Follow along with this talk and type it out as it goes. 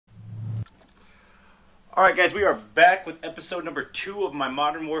Alright guys, we are back with episode number 2 of my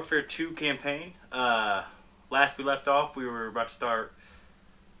Modern Warfare 2 campaign. Last we left off, we were about to start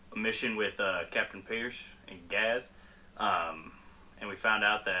a mission with Captain Pierce and Gaz. And we found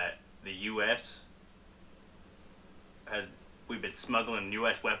out that the U.S. we've been smuggling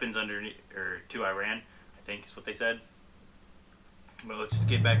U.S. weapons to Iran, I think is what they said. But let's just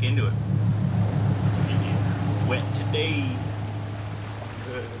get back into it. Wet today.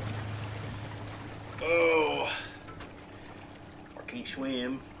 Oh, I can't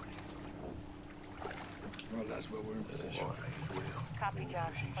swim. Well, that's where we're in position. Copy,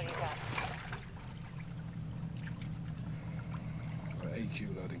 John. What do you got?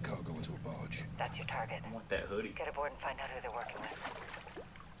 AQ loading cargo into a barge. That's your target. I want that hoodie. Get aboard and find out who they're working with.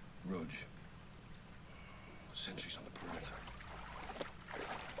 Rudge. Sentries on the perimeter.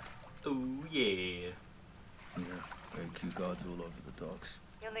 Oh, yeah. Yeah, AQ guards all over the docks.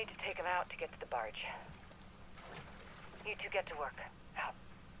 You'll need to take them out to get to the barge. You two get to work. Out.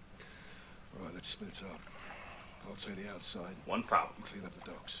 All right, let's split up. I'll say the outside. One problem. Clean up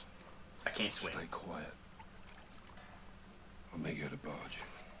the docks. I can't swim. Stay quiet. I'll meet you at the barge.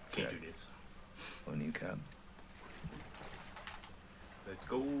 Can't do this. Only you can. Let's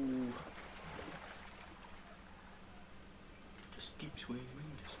go. Just keep swimming.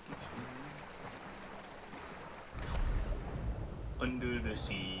 Just keep swimming. Under the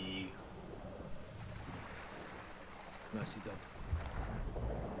sea. Nicely done.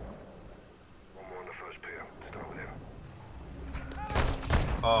 One more on the first pier. Start with him.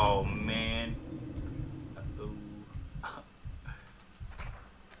 Oh man. Uh-oh.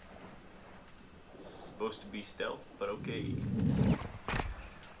 It's supposed to be stealth, but okay.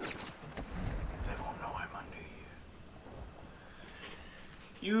 They won't know I'm under here.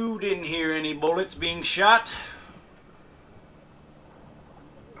 You didn't hear any bullets being shot.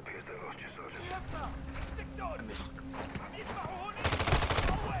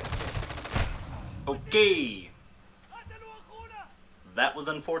 Okay. That was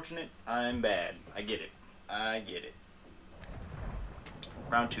unfortunate. I'm bad. I get it. I get it.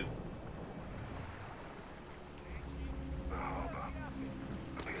 Round 2.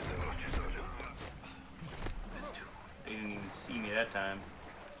 This 2. They didn't even see me that time.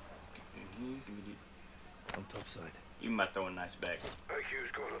 On top side. You might throw a nice back.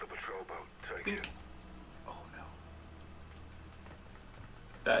 AQ's got another patrol boat. Take it. Oh no.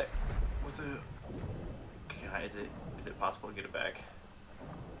 That was a. Is it possible to get it back?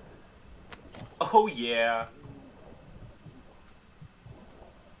 Oh yeah.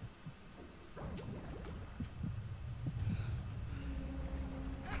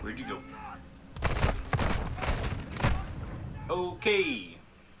 Where'd you go? Okay.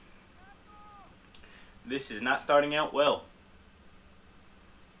 This is not starting out well.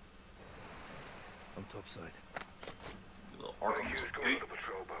 On top side. You little Arkham. AQ's got another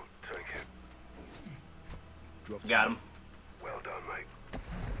patrol boat. Take it. Drop Got him. Well done, mate.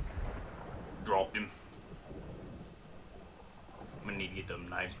 Dropped him. I'm gonna need to get them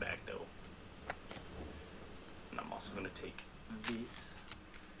knives back though. And I'm also gonna take this.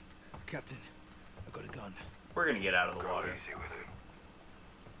 Captain, I got a gun. We're gonna get out of the water. Easy with it.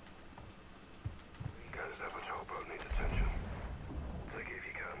 Guys, that patrol boat needs attention. Take it if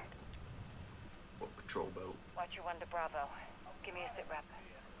you can. What patrol boat? Watch your 1 to Bravo. Give me a sit rep.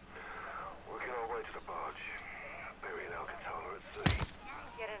 Working our way to the barge. Burying Alcatala at sea.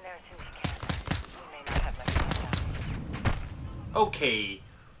 Get in there as soon as you can. You may not have much time. Okay.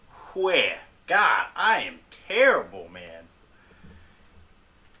 Where? God, I am terrible, man.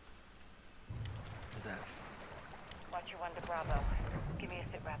 For that. Watch your 1 to Bravo. Give me a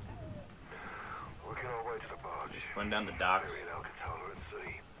sit rep. Working our way to the barge. Just run down the docks. Burying Alcatala at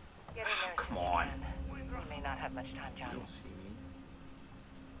sea. Get in there as Come soon as on. you can. You may not have much time, You John. don't see me.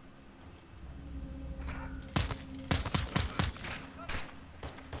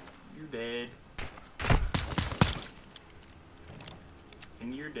 You're dead.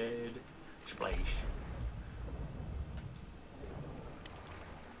 And you're dead. Splash.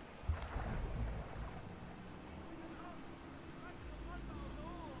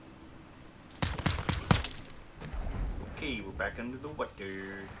 Okay, we're back under the water. I'm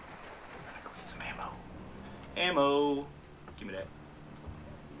gonna go get some ammo. Ammo! Give me that.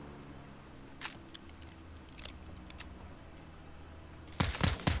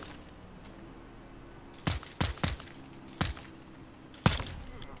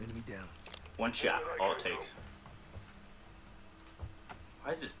 Enemy down. One shot, all it takes.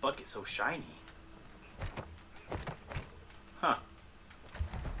 Why is this bucket so shiny? Huh.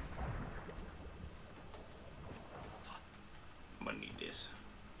 I'm gonna need this.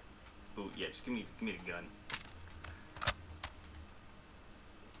 Ooh, yeah, just give me the gun.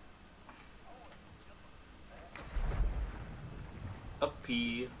 Up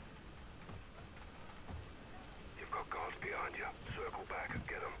here. You've got guards behind you. Circle back and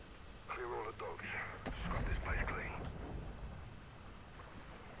get them. Clear all the dogs. Scrub this place clean.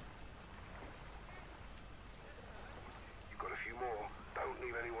 You've got a few more. Don't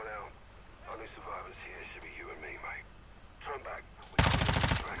leave anyone out. Only survivors here should be you and me, mate. Turn back. We can't let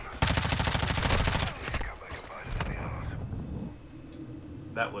them drag us. Come back and bite us in the arse.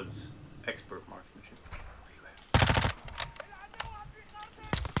 That was expert marksmanship. Where you at?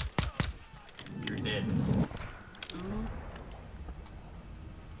 You're dead. Ooh.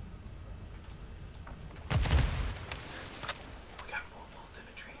 We got 4 bolts in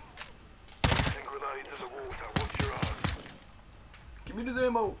a tree. Send grenade to the water. Watch your ass. Give me the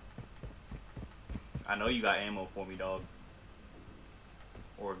ammo. I know you got ammo for me, dog.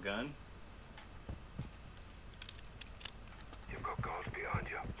 Or a gun. You've got guards behind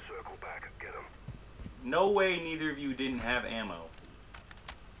you. Circle back and get them. No way neither of you didn't have ammo.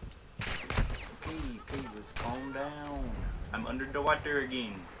 Okay, let's calm down. I'm under the water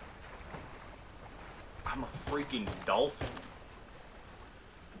again. I'm a freaking dolphin.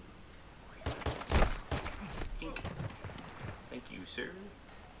 Thank you, sir.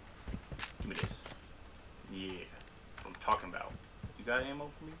 Give me this. Yeah, what I'm talking about. You got ammo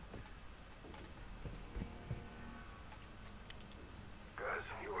for me? Guys,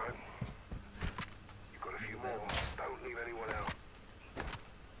 you alright? You've got a few more. Don't leave anyone out.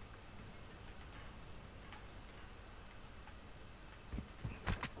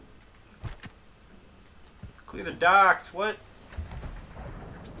 Clear the docks, what?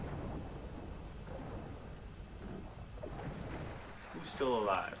 Who's still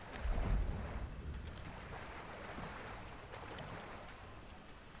alive?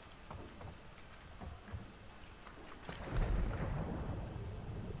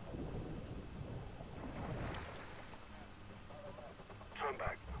 Turn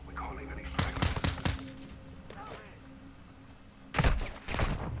back. We can't leave any stragglers.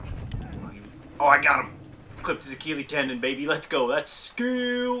 Oh, I got him! Clipped his Achilles tendon, baby. Let's go. That's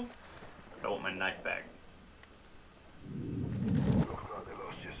skill. I want my knife back. Looks like they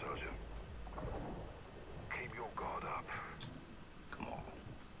lost you, Sergeant. Keep your guard up. Come on.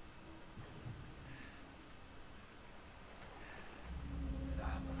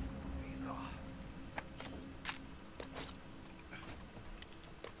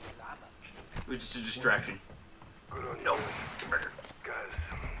 It was just a distraction. Good on you. No. Guys,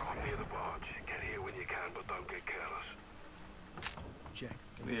 I'm near the barge. Get here when you can, but don't get careless. Check.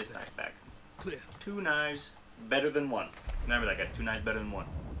 Give me this knife back. Clear. 2 knives better than 1. Remember that, guys. 2 knives better than 1.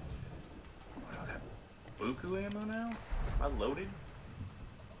 What do I got? Buku ammo now? Am I loaded?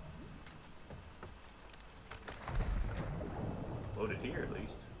 Loaded here, at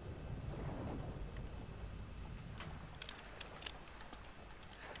least.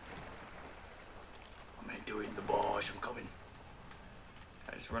 I'm entering the barge. I'm coming.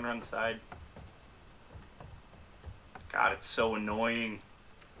 Can I just run around the side? God, it's so annoying.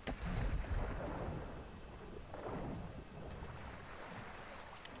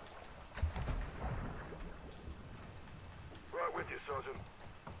 Right with you, Sergeant.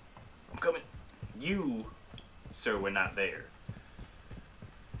 I'm coming. You, sir, were not there.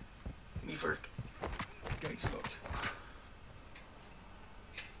 Me first. Gates locked.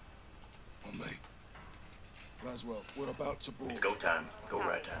 On me. Laswell, we're about to board. It's go time. Go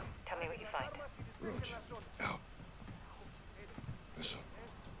right time. Tell me what you find. Roger. Out. Listen.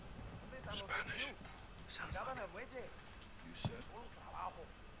 Spanish. Sounds like it. You said?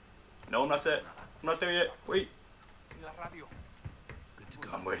 No, I'm not set. I'm not there yet. Wait. Good to go.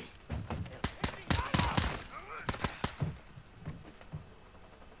 I'm ready.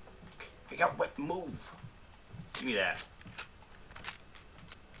 Okay, I got wet. Move. Give me that.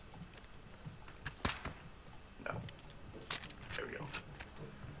 No. There we go.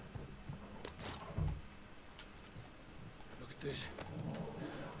 Look at this.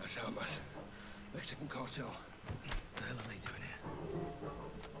 That's Hamas. Mexican cartel. What the hell are they doing here?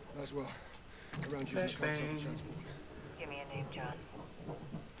 Laswell, around using cartel Flashbang. for transport. Give me a name, John.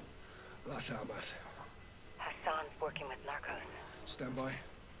 Las Hamas. Hassan's working with narcos. Stand by.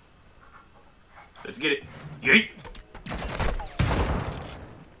 Let's get it. Yeet.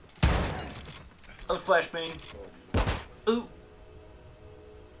 Other flashbang. Ooh.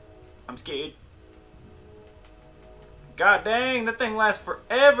 I'm scared. God dang, that thing lasts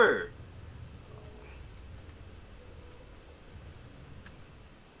forever.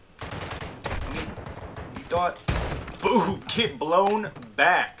 I mean, you thought, boo, get blown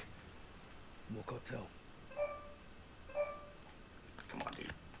back. More cartel. Come on,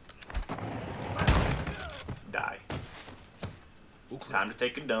 dude. Die. All clear. Time to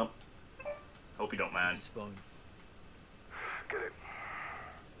take a dump. Hope you don't mind. His phone. Get it.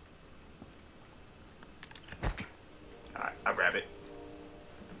 Alright, I'll grab it.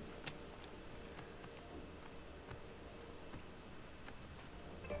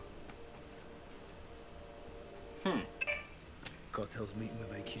 Cartel's meeting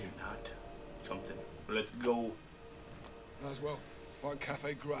with AQ. Not something. Let's go. Laswell, find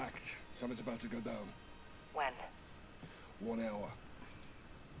Cafe Gracht. Something's about to go down. When? 1 hour.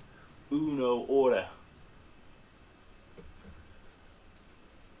 Uno order.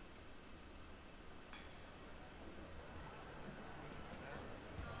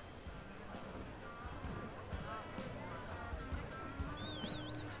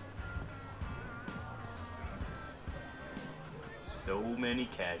 So many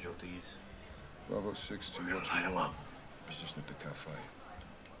casualties. Bravo 6 to We're gonna what light you 'em want. up. Position at the cafe.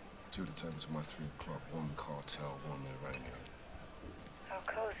 2 of the tables at my 3 o'clock. 1 cartel, 1 Iranian. How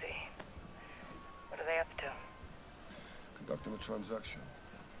cozy. What are they up to? Conducting a transaction.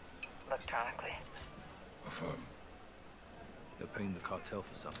 Electronically. Affirm. They're paying the cartel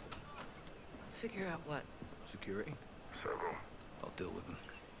for something. Let's figure out what. Security? Circle. I'll deal with them.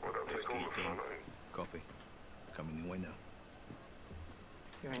 Well, don't take all the fun, eh? Copy. Coming your way now.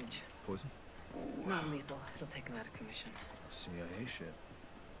 Syringe. Poison? Non-lethal. It'll take him out of commission. CIA shit.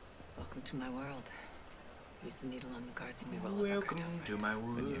 Welcome to my world. Use the needle on the guards and we roll up our Welcome cartel. to my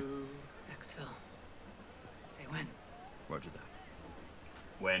world. Exfil. Say when. Roger that.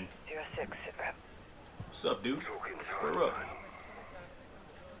 When? 06, sit rep. What's up, dude? Talking We're up. time.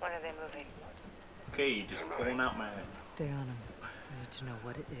 When are they moving? Okay, just pulling out my. Stay on him. I need to know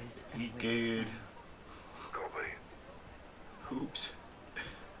what it is. And He where it's good. going. Copy. Oops.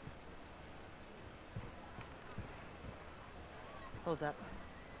 Hold up.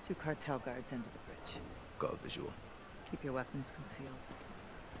 2 cartel guards under the bridge. Got a visual. Keep your weapons concealed.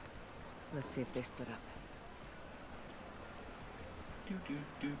 Let's see if they split up. Do, do,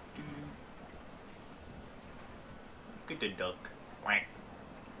 do, do. Get the duck. Whack.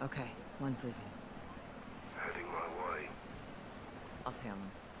 Okay, one's leaving. Heading my way. I'll tail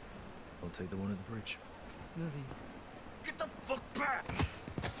him. I'll take the one at the bridge. Moving. Get the fuck back!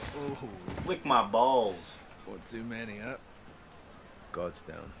 Oh, Lick my balls. one too many, huh? Guards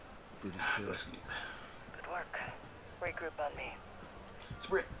down. Bridge is Go clear. sleep. Good work. Regroup on me.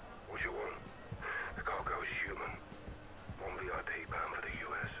 Sprint. What you want? The cargo's human. 1 VIP bound for the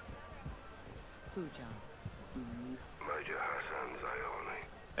US. Who, John? Major Hassan Zayoni.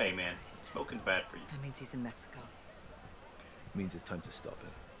 Hey, man. Smoking's bad for you. That means he's in Mexico. Means it's time to stop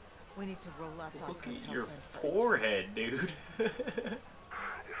him. We need to roll up on Look at cartel your friend. forehead, dude. If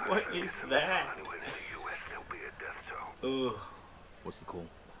What Hassan is gets himself that? anywhere near the US, there'll be a death toll. Ugh. What's the call?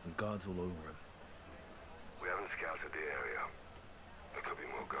 There's guards all over him. We haven't scouted the area. There could be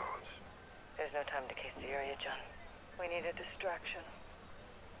more guards. There's no time to case the area, John. We need a distraction.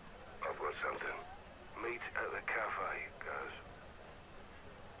 I've got something. Meet at the cafe, guys.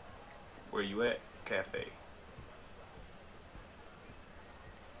 Where you at, cafe?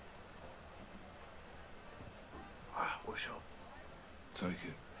 Ah, what's up? Take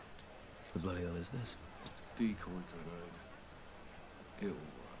it. The bloody hell is this? Decoy grenade. It'll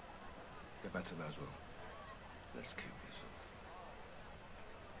work. Get back to Laswell. Let's kick this off.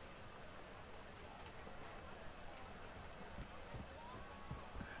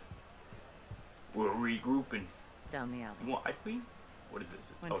 We're regrouping. Down the alley. You want Ice Queen? What is this?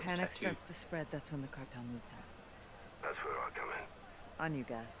 When Oh, it's panic tattoo. starts to spread, that's when the cartel moves out. That's where I come in. On you,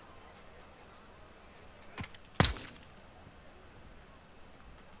 guys.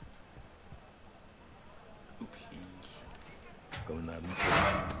 Oopsies. Going loud and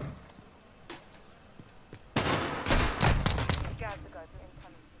Gas the guards are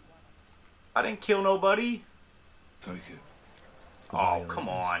incoming. I didn't kill nobody. Take it. Oh, come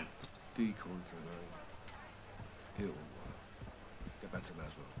on. Decoy grenade. It'll work. Get back to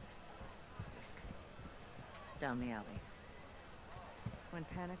Laswell. Down the alley. When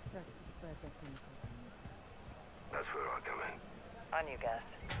panic starts to spread, that's when the cartel moves out. That's where I come in. On you, guys.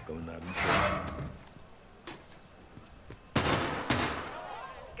 going loud and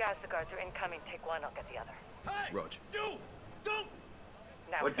Gas the guards are incoming. Take one, I'll get the other. Rog.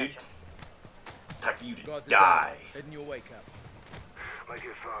 Now What, dude? attention. Time for you to Guards are die. down. Heading your way, Cap. Make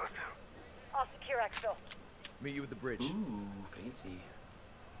it fast. I'll secure exfil. Meet you at the bridge. Ooh, fancy.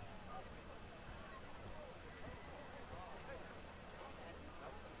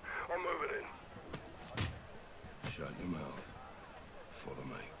 I'm moving in. Shut your mouth. Follow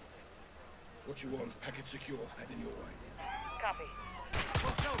me. What you want? Package secure. Heading your way. Copy.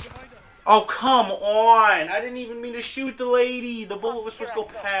 Cartel behind us. Oh, come on! I didn't even mean to shoot the lady. The bullet was supposed to go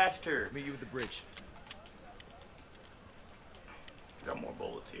past her. Meet you at the bridge. Got more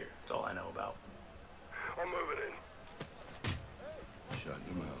bullets here. That's all I know about. I'm moving in. Shut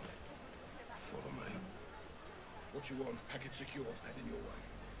your mouth. Follow me. What you want? Package secure. Heading your way.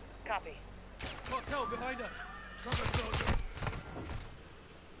 Copy. Cartel behind us. Cover, soldier.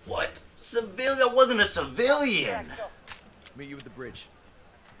 What? Civilian? That wasn't a civilian. Meet you at the bridge.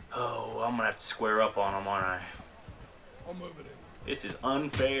 Oh, I'm gonna have to square up on him, aren't I? I'm moving in. This is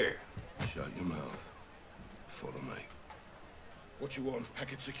unfair. Shut your mouth. Follow me. What you want?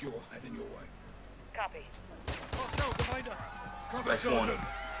 Package secure. Heading your way. Copy. Cartel behind us. Cover, That's one. soldier.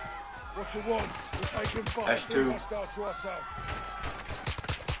 What you want? We're taking fire. That's two. Hostiles to our south.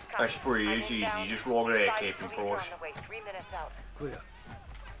 That's free. It's easy. Just walk that, Captain Porsche. 3 minutes out. Clear.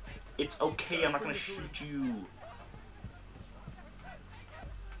 It's okay. I'm not gonna shoot you.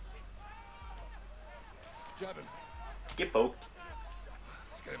 Jabbing. Get poked.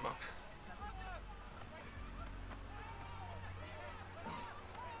 Let's get him up.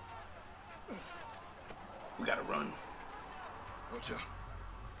 We gotta run. Roger.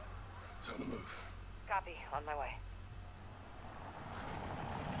 It's on the move. Copy. On my way.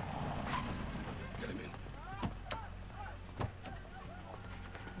 Get him in.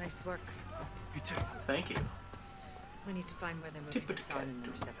 Nice work. You too. Thank you. We need to find where they're moving Typical Hassan and cat.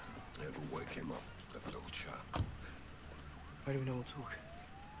 intercept him. Yeah, we'll wake him up. Have a little chat. Why do we know we'll talk?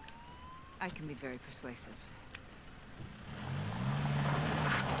 I can be very persuasive.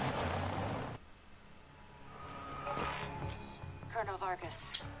 Colonel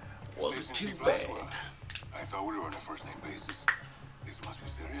Vargas. Wasn't too Listen, bad. Laswell. I thought we were on a first-name basis. This must be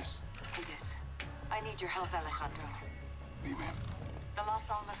serious. It is. I need your help, Alejandro. Dime. The Los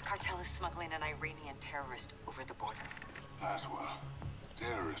Alamos cartel is smuggling an Iranian terrorist over the border. Laswell.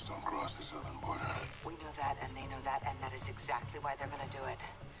 Terrorists don't cross the southern border. We know that, and they know that, and that is exactly why they're gonna do it.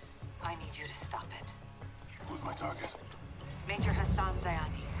 I need you to stop it. Who's my target? Major Hassan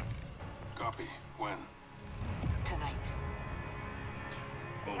Zayani. Copy. When? Tonight.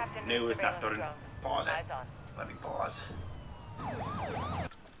 Oh, no, it's not starting. Pause it. Let me pause.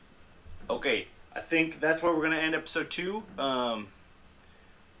 Okay, I think that's where we're gonna end episode 2.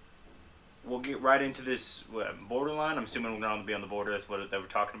 We'll get right into this borderline. I'm assuming we're gonna be on the border. That's what we're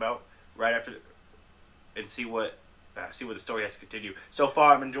talking about. Right after, and see what the story has to continue. So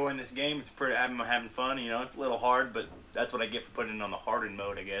far, I'm enjoying this game. It's pretty. I'm having fun. You know, it's a little hard, but that's what I get for putting it on the hardened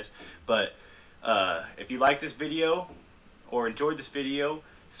mode, I guess. But if you like this video or enjoyed this video,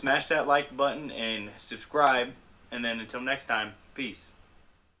 smash that like button and subscribe. And then until next time, peace.